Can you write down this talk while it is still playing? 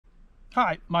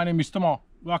Hi, my name is Tomo.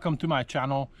 Welcome to my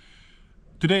channel.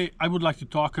 Today I would like to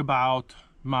talk about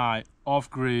my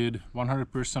off-grid,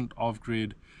 100%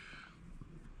 off-grid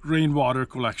rainwater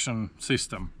collection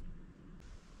system.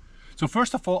 So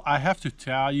first of all, I have to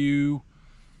tell you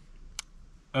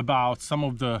about some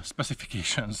of the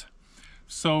specifications.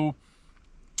 So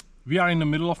we are in the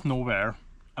middle of nowhere.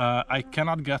 I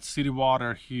cannot get city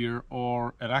water here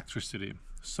or electricity.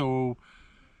 So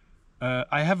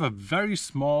I have a very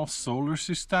small solar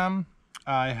system.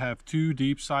 I have two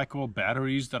deep cycle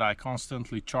batteries that I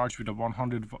constantly charge with a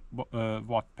 100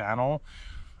 watt panel.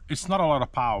 It's not a lot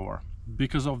of power.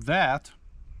 Because of that,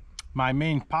 my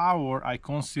main power, I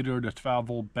consider the 12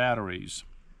 volt batteries.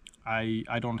 I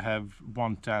don't have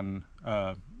 110.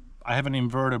 I have an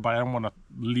inverter, but I don't want to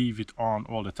leave it on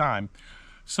all the time.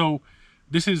 So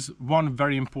this is one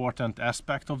very important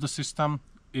aspect of the system.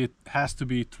 It has to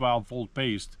be 12 volt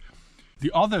based.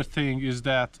 The other thing is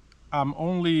that I'm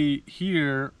only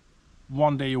here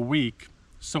one day a week,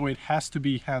 so it has to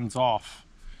be hands-off,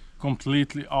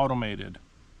 completely automated.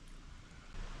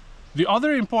 The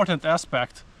other important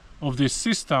aspect of this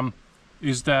system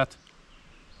is that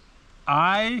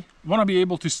I want to be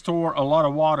able to store a lot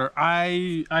of water.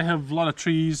 I have a lot of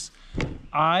trees.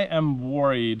 I am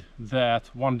worried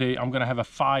that one day I'm going to have a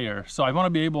fire, so I want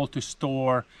to be able to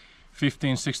store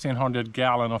 1600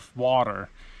 gallons of water.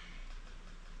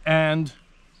 And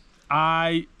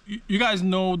you guys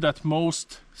know that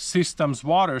most systems,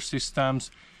 water systems,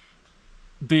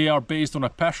 they are based on a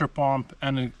pressure pump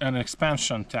and an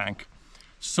expansion tank.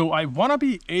 So I want to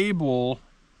be able,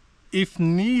 if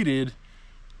needed,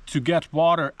 to get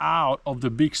water out of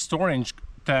the big storage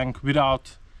tank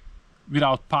without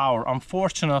power.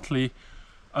 Unfortunately,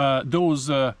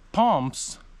 those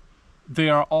pumps, they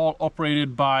are all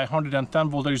operated by 110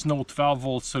 volt. There is no 12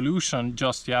 volt solution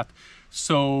just yet.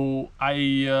 So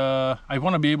I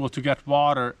want to be able to get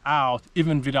water out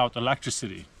even without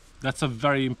electricity. That's a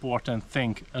very important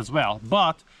thing as well.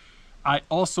 But I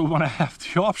also want to have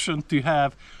the option to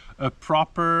have a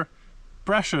proper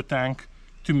pressure tank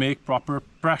to make proper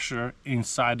pressure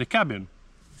inside the cabin.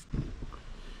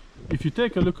 If you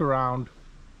take a look around,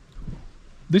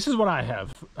 this is what I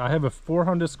have. I have a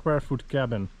 400 square foot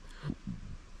cabin.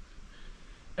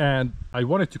 And I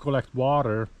wanted to collect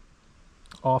water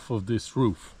off of this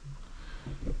roof.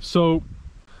 So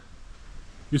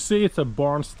you see, it's a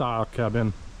barn style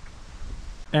cabin,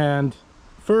 and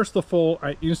first of all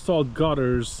I installed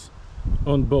gutters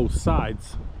on both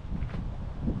sides.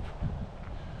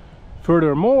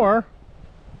 Furthermore,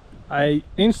 I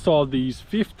installed these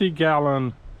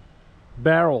 50-gallon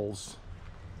barrels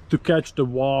to catch the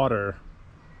water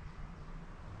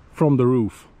from the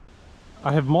roof.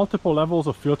 I have multiple levels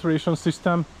of filtration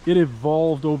system. It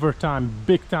evolved over time,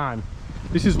 big time.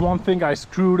 This is one thing I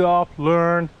screwed up,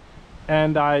 learned,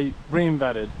 and I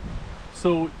reinvented.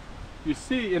 So you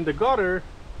see in the gutter,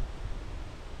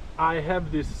 I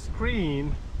have this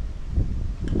screen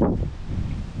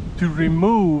to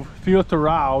remove, filter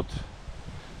out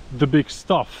the big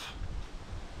stuff.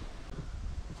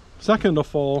 Second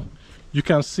of all, you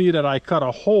can see that I cut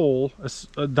a hole, a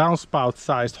downspout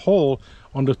sized hole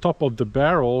on the top of the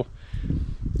barrel,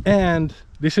 and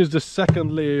this is the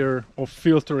second layer of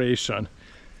filtration.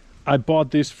 I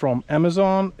bought this from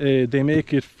Amazon. They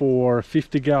make it for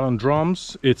 50-gallon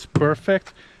drums. It's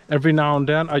perfect. Every now and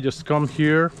then I just come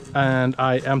here and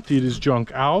I empty this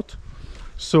junk out,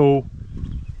 so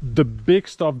the big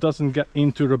stuff doesn't get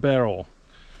into the barrel.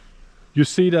 You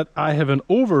see that I have an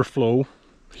overflow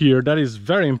here. That is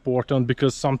very important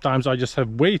because sometimes I just have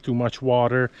way too much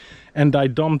water and I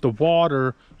dump the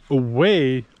water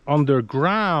away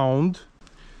underground.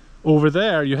 Over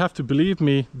there, you have to believe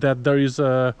me that there is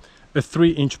a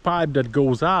 3-inch pipe that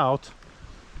goes out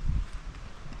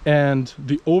and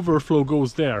the overflow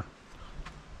goes there.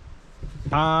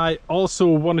 I also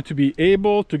wanted to be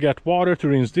able to get water to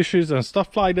rinse dishes and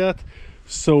stuff like that,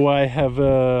 so I have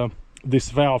this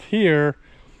valve here.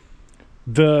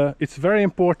 It's very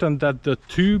important that the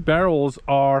two barrels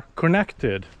are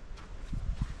connected.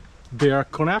 They are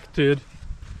connected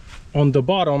on the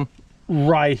bottom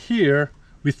right here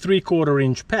with 3/4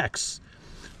 inch packs,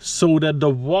 so that the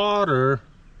water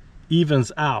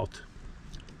evens out.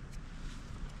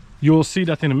 You'll see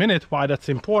that in a minute why that's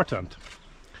important.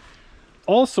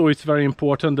 Also, it's very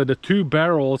important that the two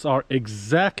barrels are at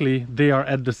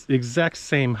the exact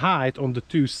same height on the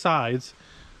two sides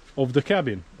of the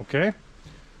cabin, okay?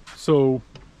 So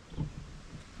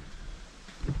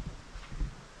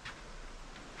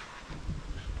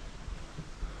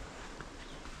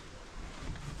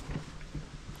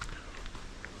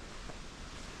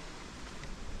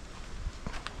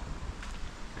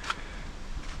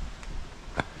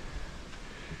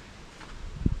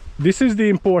this is the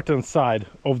important side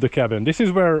of the cabin. This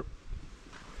is where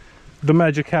the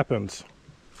magic happens.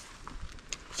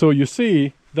 So you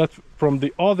see that from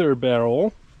the other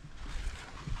barrel,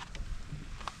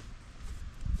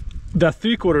 that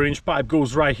 3/4 inch pipe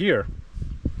goes right here.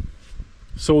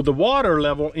 So the water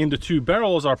level in the two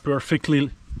barrels are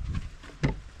perfectly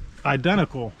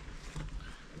identical.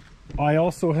 I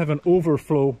also have an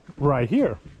overflow right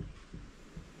here.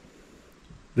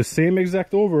 The same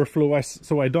exact overflow,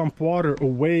 so I dump water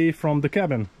away from the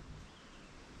cabin.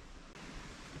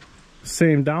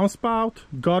 Same downspout,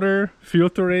 gutter,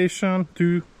 filtration,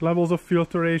 2 levels of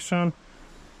filtration.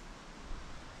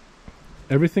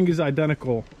 Everything is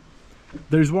identical.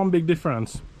 There's one big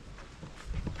difference.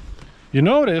 You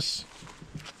notice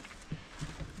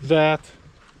that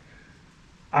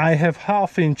I have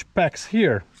 1/2 inch packs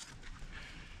here.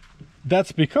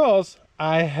 That's because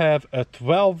I have a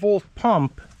 12-volt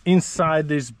pump inside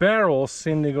this barrel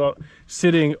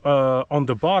sitting on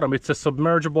the bottom. It's a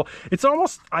submergible. It's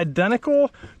almost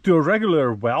identical to a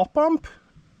regular well pump.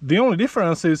 The only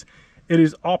difference is it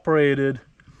is operated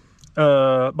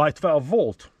by 12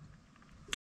 volt.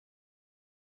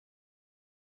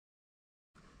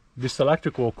 This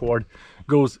electrical cord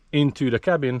goes into the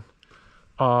cabin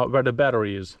where the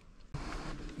battery is.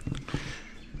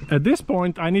 At this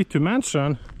point, I need to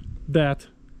mention that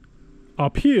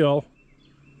uphill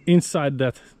inside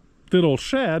that little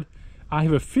shed, I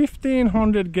have a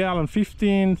 1500 gallon,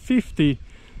 1550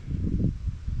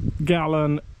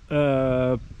 gallon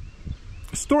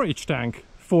storage tank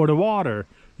for the water.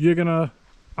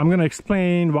 I'm gonna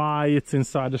explain why it's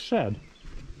inside the shed.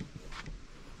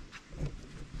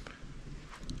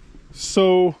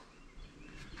 So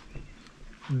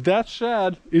that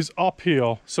shed is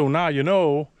uphill, so now you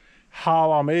know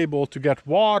how I'm able to get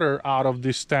water out of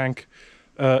this tank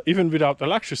even without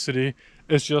electricity.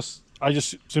 It's just I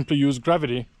just simply use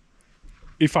gravity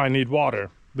if I need water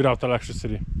without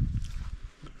electricity.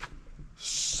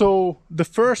 So the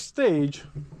first stage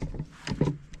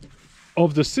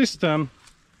of the system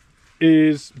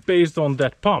is based on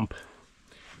that pump.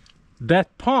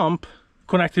 That pump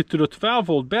connected to the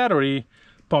 12-volt battery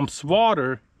pumps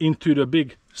water into the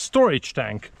big storage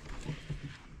tank.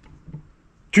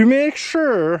 To make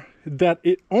sure that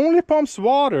it only pumps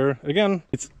water, again,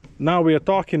 now we are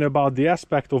talking about the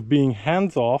aspect of being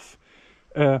hands-off,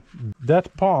 that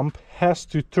pump has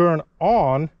to turn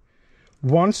on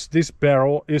once this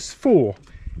barrel is full,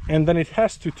 and then it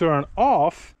has to turn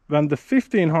off when the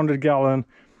 1500 gallon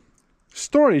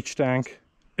storage tank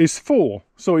is full,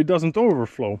 so it doesn't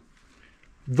overflow.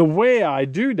 The way I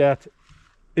do that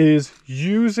is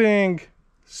using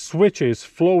switches,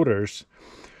 floaters.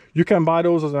 You can buy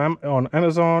those on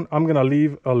Amazon. I'm gonna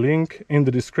leave a link in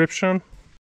the description.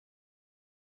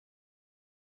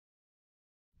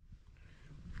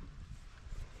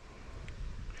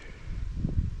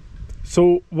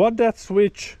 So what that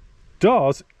switch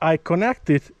does, I connect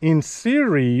it in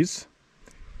series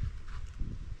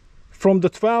from the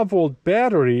 12-volt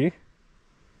battery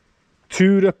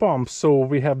to the pump. So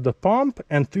we have the pump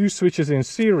and 2 switches in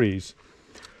series.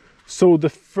 So the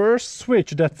first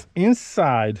switch that's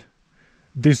inside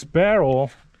this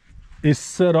barrel is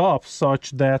set up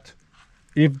such that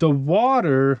if the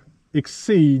water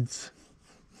exceeds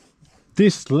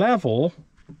this level,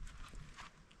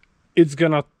 it's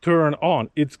gonna turn on,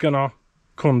 it's gonna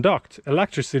conduct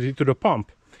electricity to the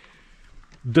pump.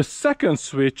 The second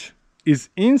switch is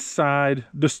inside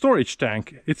the storage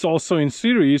tank. It's also in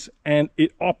series and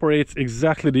it operates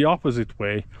exactly the opposite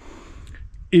way.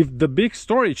 If the big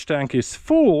storage tank is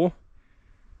full,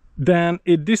 then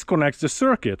it disconnects the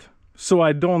circuit, so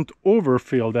I don't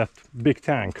overfill that big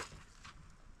tank.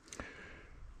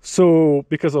 So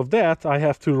because of that, I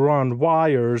have to run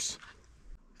wires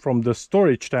from the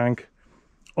storage tank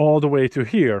all the way to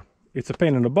here. It's a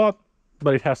pain in the butt,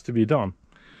 but it has to be done.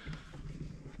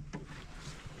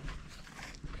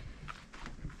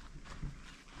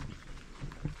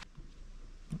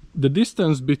 The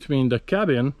distance between the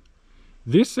cabin,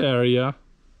 this area,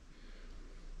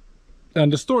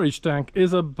 and the storage tank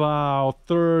is about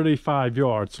 35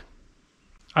 yards.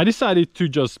 I decided to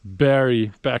just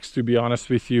bury packs, to be honest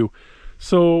with you.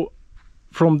 So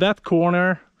from that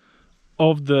corner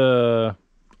of the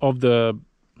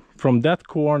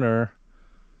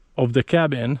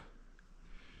cabin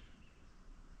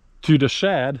to the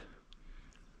shed,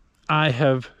 I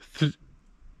have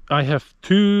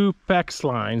 2 PEX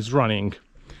lines running.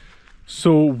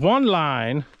 So one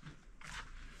line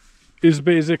is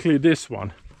basically this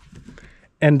one,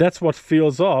 and that's what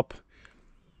fills up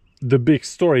the big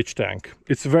storage tank.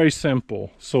 It's very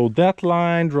simple. So that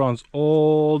line runs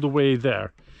all the way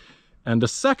there. And the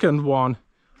second one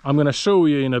I'm going to show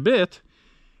you in a bit,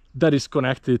 that is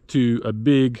connected to a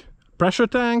big pressure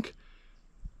tank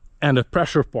and a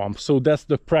pressure pump. So that's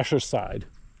the pressure side.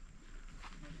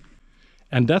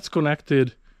 And that's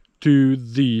connected to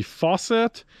the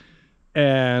faucet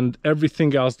and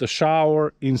everything else, the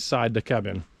shower inside the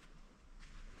cabin.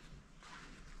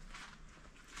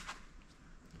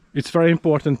 It's very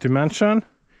important to mention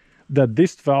that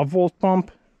this 12-volt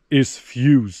pump is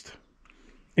fused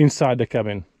inside the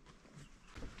cabin.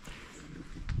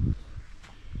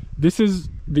 This is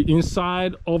the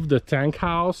inside of the tank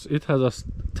house. It has a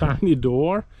tiny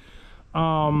door,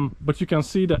 but you can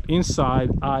see that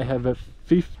inside I have a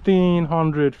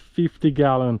 1550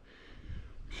 gallon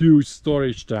huge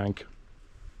storage tank.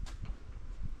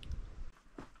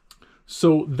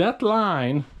 So that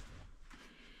line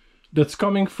that's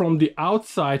coming from the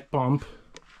outside pump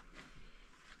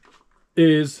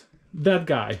is that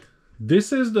guy.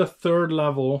 This is the third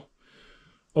level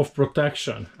of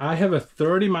protection. I have a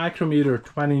 30 micrometer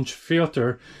 20-inch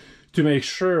filter to make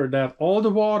sure that all the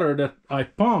water that I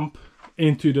pump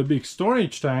into the big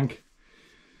storage tank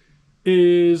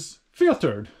is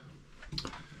filtered.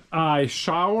 I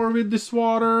shower with this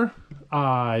water,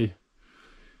 I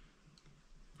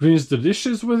rinse the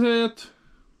dishes with it,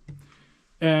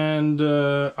 and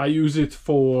I use it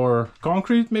for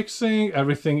concrete mixing,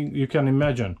 everything you can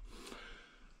imagine.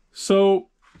 So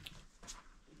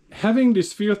having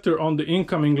this filter on the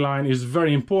incoming line is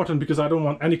very important because I don't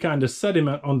want any kind of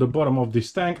sediment on the bottom of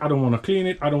this tank. I don't want to clean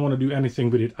it. I don't want to do anything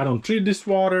with it. I don't treat this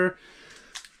water.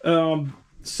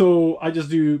 So I just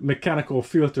do mechanical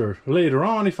filter. Later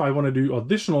on, if I want to do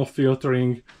additional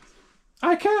filtering,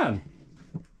 I can.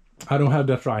 I don't have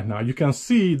that right now. You can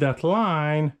see that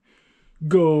line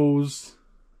goes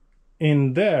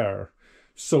in there.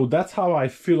 So that's how I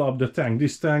fill up the tank.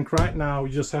 This tank right now,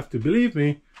 you just have to believe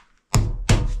me,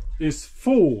 is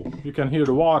full. You can hear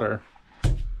the water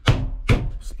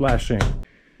splashing.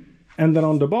 And then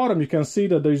on the bottom you can see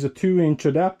that there is a 2-inch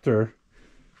adapter.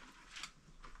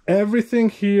 Everything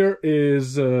here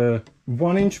is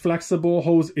 1-inch flexible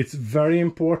hose. It's very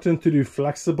important to do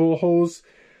flexible hose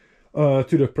to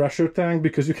the pressure tank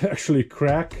because you can actually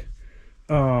crack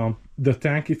the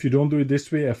tank if you don't do it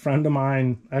this way. A friend of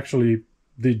mine actually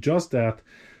did just that.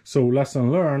 So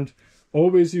lesson learned.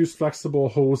 Always use flexible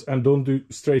hose and don't do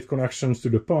straight connections to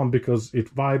the pump because it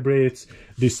vibrates,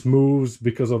 this moves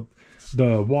because of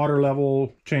the water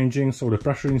level changing, so the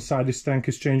pressure inside this tank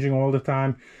is changing all the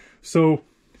time. So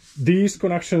these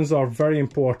connections are very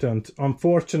important.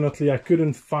 Unfortunately, I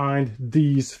couldn't find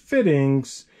these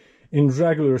fittings in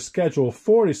regular Schedule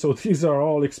 40, so these are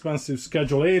all expensive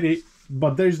Schedule 80,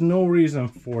 but there's no reason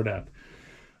for that.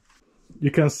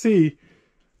 You can see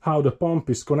how the pump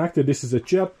is connected. This is a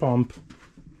jet pump,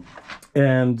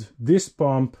 and this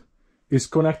pump is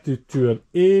connected to an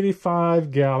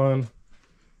 85-gallon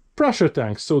pressure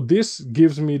tank. So this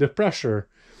gives me the pressure.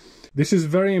 This is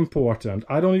very important.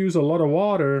 I don't use a lot of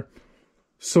water,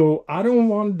 so I don't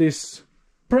want this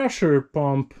pressure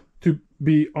pump to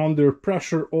be under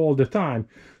pressure all the time.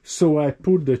 So I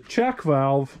put the check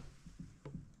valve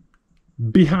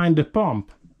behind the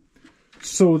pump.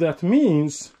 So that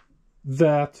means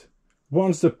that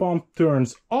once the pump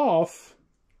turns off,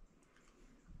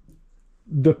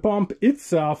 the pump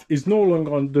itself is no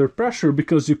longer under pressure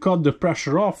because you cut the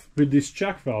pressure off with this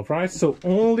check valve, right? So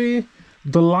only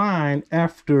the line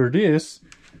after this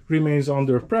remains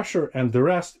under pressure and the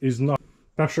rest is not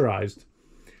pressurized.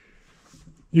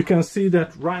 You can see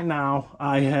that right now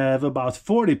I have about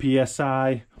 40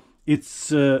 psi.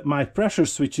 It's my pressure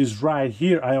switch is right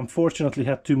here. I unfortunately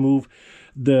had to move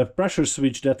the pressure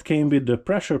switch that came with the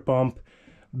pressure pump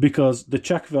because the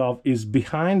check valve is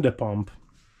behind the pump.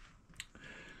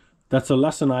 That's a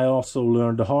lesson I also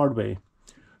learned the hard way.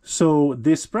 So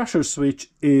this pressure switch,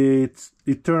 it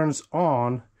turns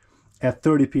on at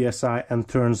 30 psi and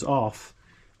turns off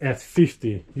at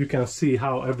 50. You can see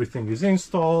how everything is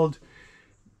installed.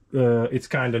 It's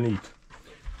kind of neat.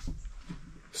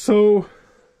 So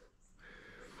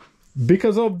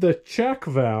because of the check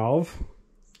valve,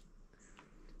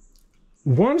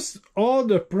 once all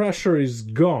the pressure is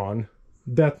gone,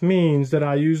 that means that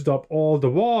I used up all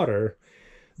the water.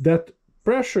 That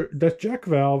check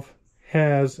valve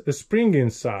has a spring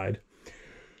inside.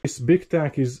 This big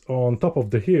tank is on top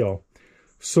of the hill.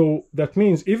 So that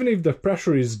means even if the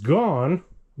pressure is gone,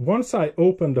 once I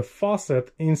open the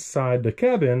faucet inside the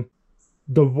cabin,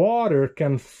 the water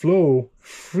can flow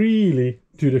freely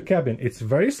to the cabin. It's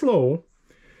very slow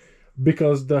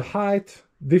because the height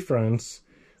difference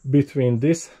between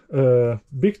this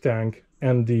big tank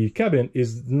and the cabin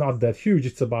is not that huge.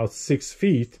 It's about 6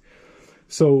 feet.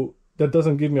 So that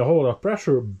doesn't give me a whole lot of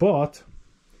pressure, but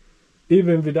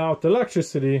even without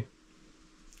electricity,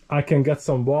 I can get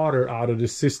some water out of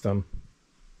this system,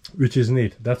 which is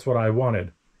neat. That's what I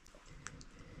wanted.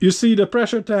 You see the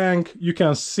pressure tank, you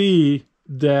can see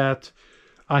that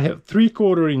I have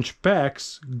 3/4 inch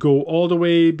packs go all the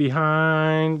way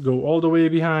behind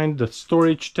the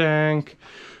storage tank.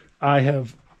 I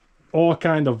have all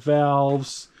kind of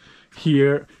valves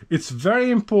here. It's very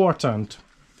important.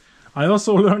 I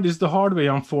also learned this the hard way,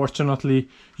 unfortunately.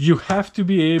 You have to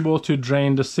be able to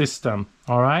drain the system,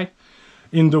 all right?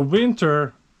 In the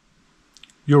winter,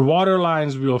 your water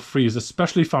lines will freeze,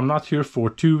 especially if I'm not here for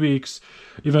 2 weeks.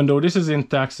 Even though this is in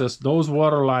Texas, those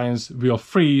water lines will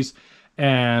freeze,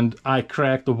 and I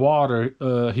cracked the water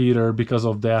heater because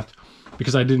of that,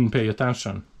 because I didn't pay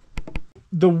attention.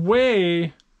 The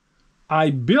way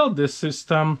I built this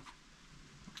system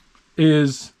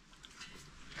is,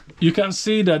 you can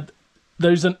see that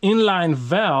there's an inline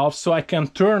valve, so I can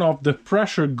turn off the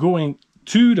pressure going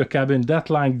to the cabin.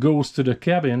 That line goes to the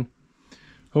cabin.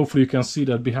 Hopefully you can see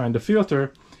that behind the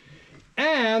filter.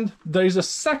 And there is a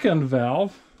second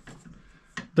valve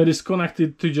that is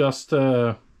connected to just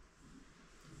another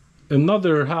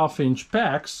 1/2 inch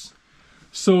packs.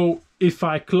 So if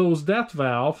I close that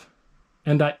valve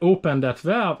and I open that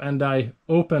valve and I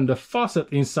open the faucet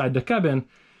inside the cabin,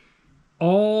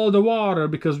 all the water,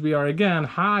 because we are again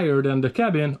higher than the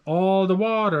cabin, all the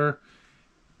water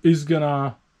is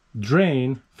gonna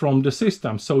drain from the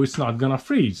system, so it's not gonna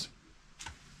freeze.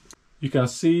 You can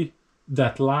see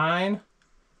that line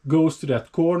goes to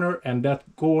that corner, and that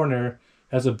corner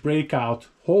has a breakout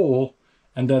hole,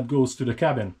 and that goes to the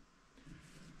cabin.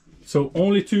 So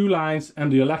only 2 lines,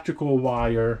 and the electrical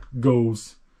wire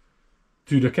goes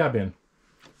to the cabin.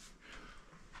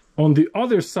 On the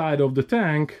other side of the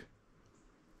tank,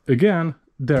 again,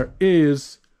 there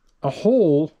is a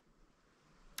hole,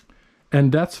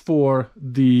 and that's for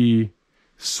the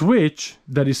switch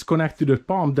that is connected to the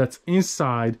pump that's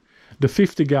inside the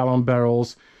 50-gallon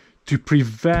barrels to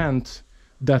prevent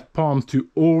that pump to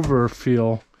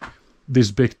overfill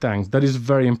this big tank. That is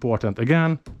very important.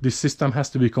 Again, this system has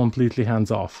to be completely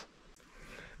hands-off.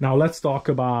 Now let's talk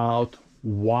about,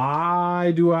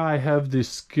 why do I have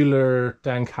this killer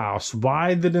tank house?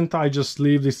 Why didn't I just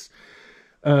leave this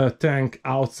tank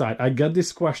outside? I get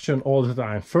this question all the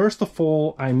time. First of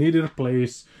all, I needed a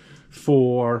place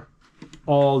for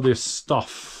all this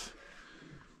stuff.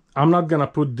 I'm not gonna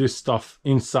put this stuff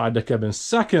inside the cabin.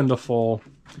 Second of all,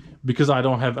 because I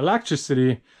don't have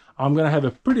electricity, I'm gonna have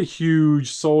a pretty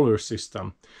huge solar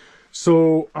system.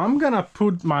 So I'm gonna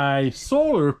put my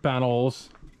solar panels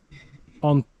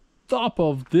on top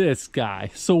of this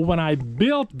guy. So when I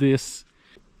built this,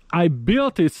 I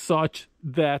built it such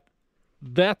that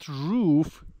that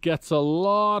roof gets a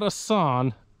lot of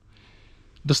sun.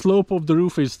 The slope of the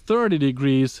roof is 30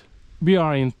 degrees. We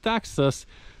are in Texas,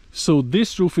 so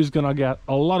this roof is gonna get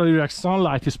a lot of direct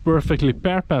sunlight. It's perfectly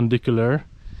perpendicular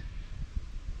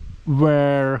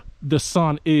where the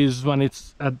sun is when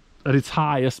it's at its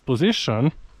highest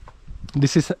position.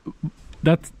 This is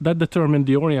that determined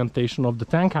the orientation of the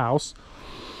tank house.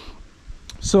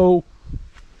 So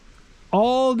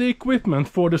all the equipment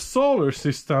for the solar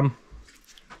system,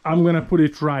 I'm gonna put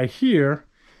it right here,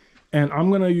 and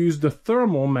I'm gonna use the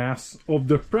thermal mass of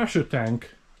the pressure tank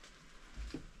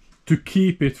to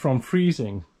keep it from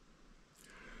freezing.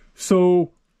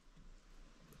 So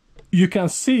you can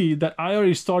see that I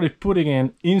already started putting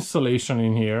in insulation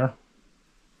in here.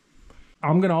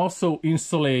 I'm gonna also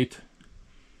insulate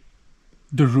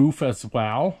the roof as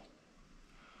well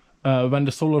when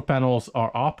the solar panels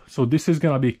are up. So this is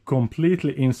gonna be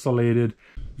completely insulated.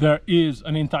 There is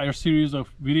an entire series of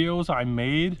videos I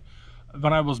made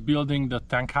when I was building the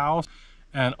tank house,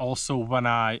 and also when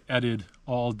I added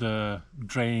all the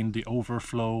drain, the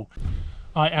overflow.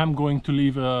 I am going to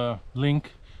leave a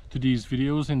link to these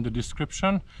videos in the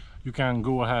description. You can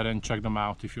go ahead and check them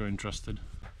out if you're interested.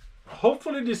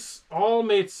 Hopefully this all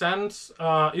made sense.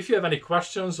 If you have any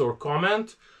questions or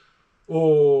comment,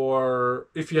 or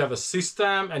if you have a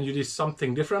system and you did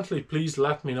something differently, please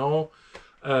let me know.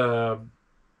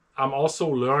 I'm also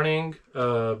learning.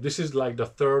 This is like the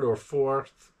 3rd or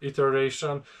 4th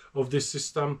iteration of this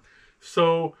system.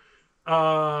 So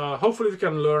hopefully we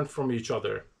can learn from each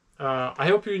other. I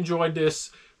hope you enjoyed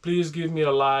this. Please give me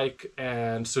a like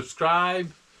and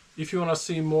subscribe if you want to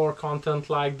see more content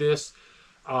like this.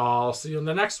 I'll see you in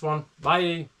the next one.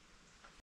 Bye.